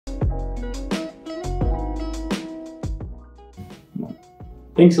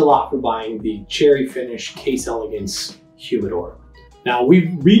Thanks a lot for buying the Cherry Finish Case Elegance Humidor. Now, we've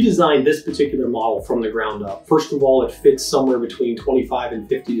redesigned this particular model from the ground up. First of all, it fits somewhere between 25 and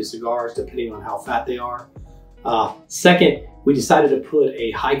 50 cigars, depending on how fat they are. Second, we decided to put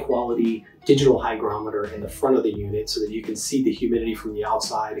a high quality digital hygrometer in the front of the unit so that you can see the humidity from the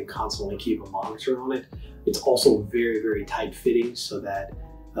outside and constantly keep a monitor on it. It's also very, very tight fitting so that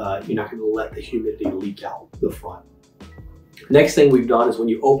you're not going to let the humidity leak out the front. Next thing we've done is when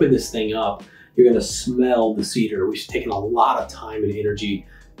you open this thing up, you're going to smell the cedar. We've taken a lot of time and energy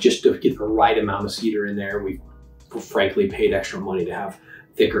just to get the right amount of cedar in there. We've frankly paid extra money to have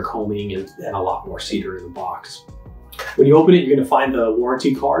thicker combing and a lot more cedar in the box. When you open it, you're going to find the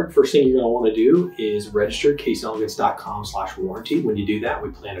warranty card. First thing you're going to want to do is register caseelegance.com/warranty. When you do that, we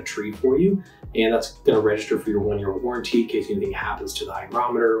plant a tree for you, and that's going to register for your 1-year warranty in case anything happens to the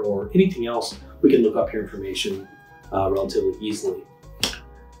hygrometer or anything else. We can look up your information relatively easily.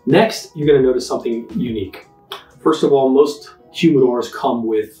 Next, you're going to notice something unique. First of all, most humidors come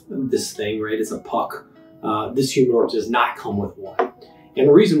with this thing, right? It's a puck. This humidor does not come with one. And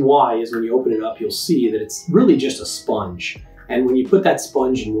the reason why is when you open it up, you'll see that it's really just a sponge. And when you put that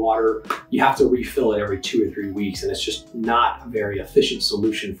sponge in water, you have to refill it every 2 or 3 weeks. And it's just not a very efficient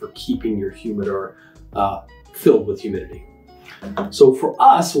solution for keeping your humidor filled with humidity. So for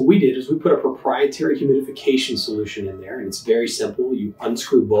us, what we did is we put a proprietary humidification solution in there, and it's very simple. You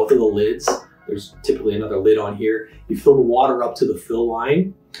unscrew both of the lids. There's typically another lid on here. You fill the water up to the fill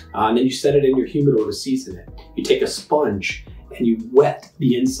line, and then you set it in your humidor to season it. You take a sponge and you wet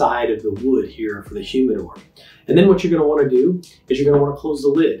the inside of the wood here for the humidor. And then what you're going to want to do is you're going to want to close the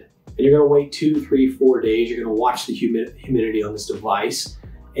lid, and you're going to wait 2, 3, 4 days. You're going to watch the humidity on this device,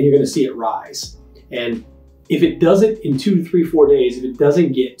 and you're going to see it rise. And if it doesn't, in 2, 3, 4 days, if it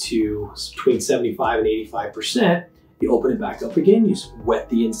doesn't get to between 75 and 85%, you open it back up again, you wet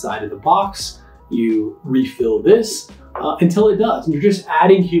the inside of the box, you refill this until it does. And you're just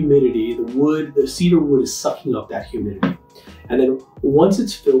adding humidity. The wood, the cedar wood is sucking up that humidity. And then once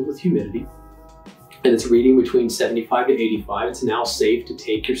it's filled with humidity and it's reading between 75 to 85, it's now safe to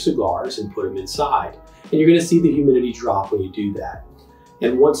take your cigars and put them inside. And you're gonna see the humidity drop when you do that.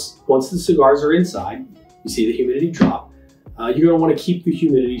 And once the cigars are inside, you see the humidity drop. You're going to want to keep the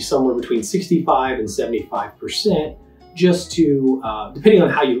humidity somewhere between 65 and 75%, just to, depending on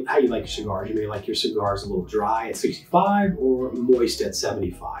how you like your cigars. You may like your cigars a little dry at 65 or moist at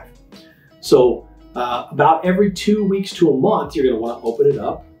 75. So about every 2 weeks to a month, you're going to want to open it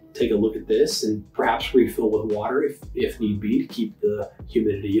up, take a look at this, and perhaps refill with water if need be to keep the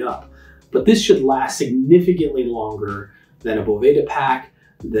humidity up. But this should last significantly longer than a Boveda pack,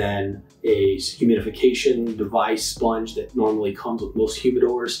 than a humidification device sponge that normally comes with most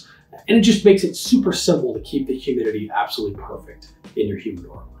humidors. And it just makes it super simple to keep the humidity absolutely perfect in your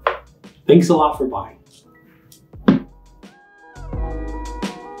humidor. Thanks a lot for buying.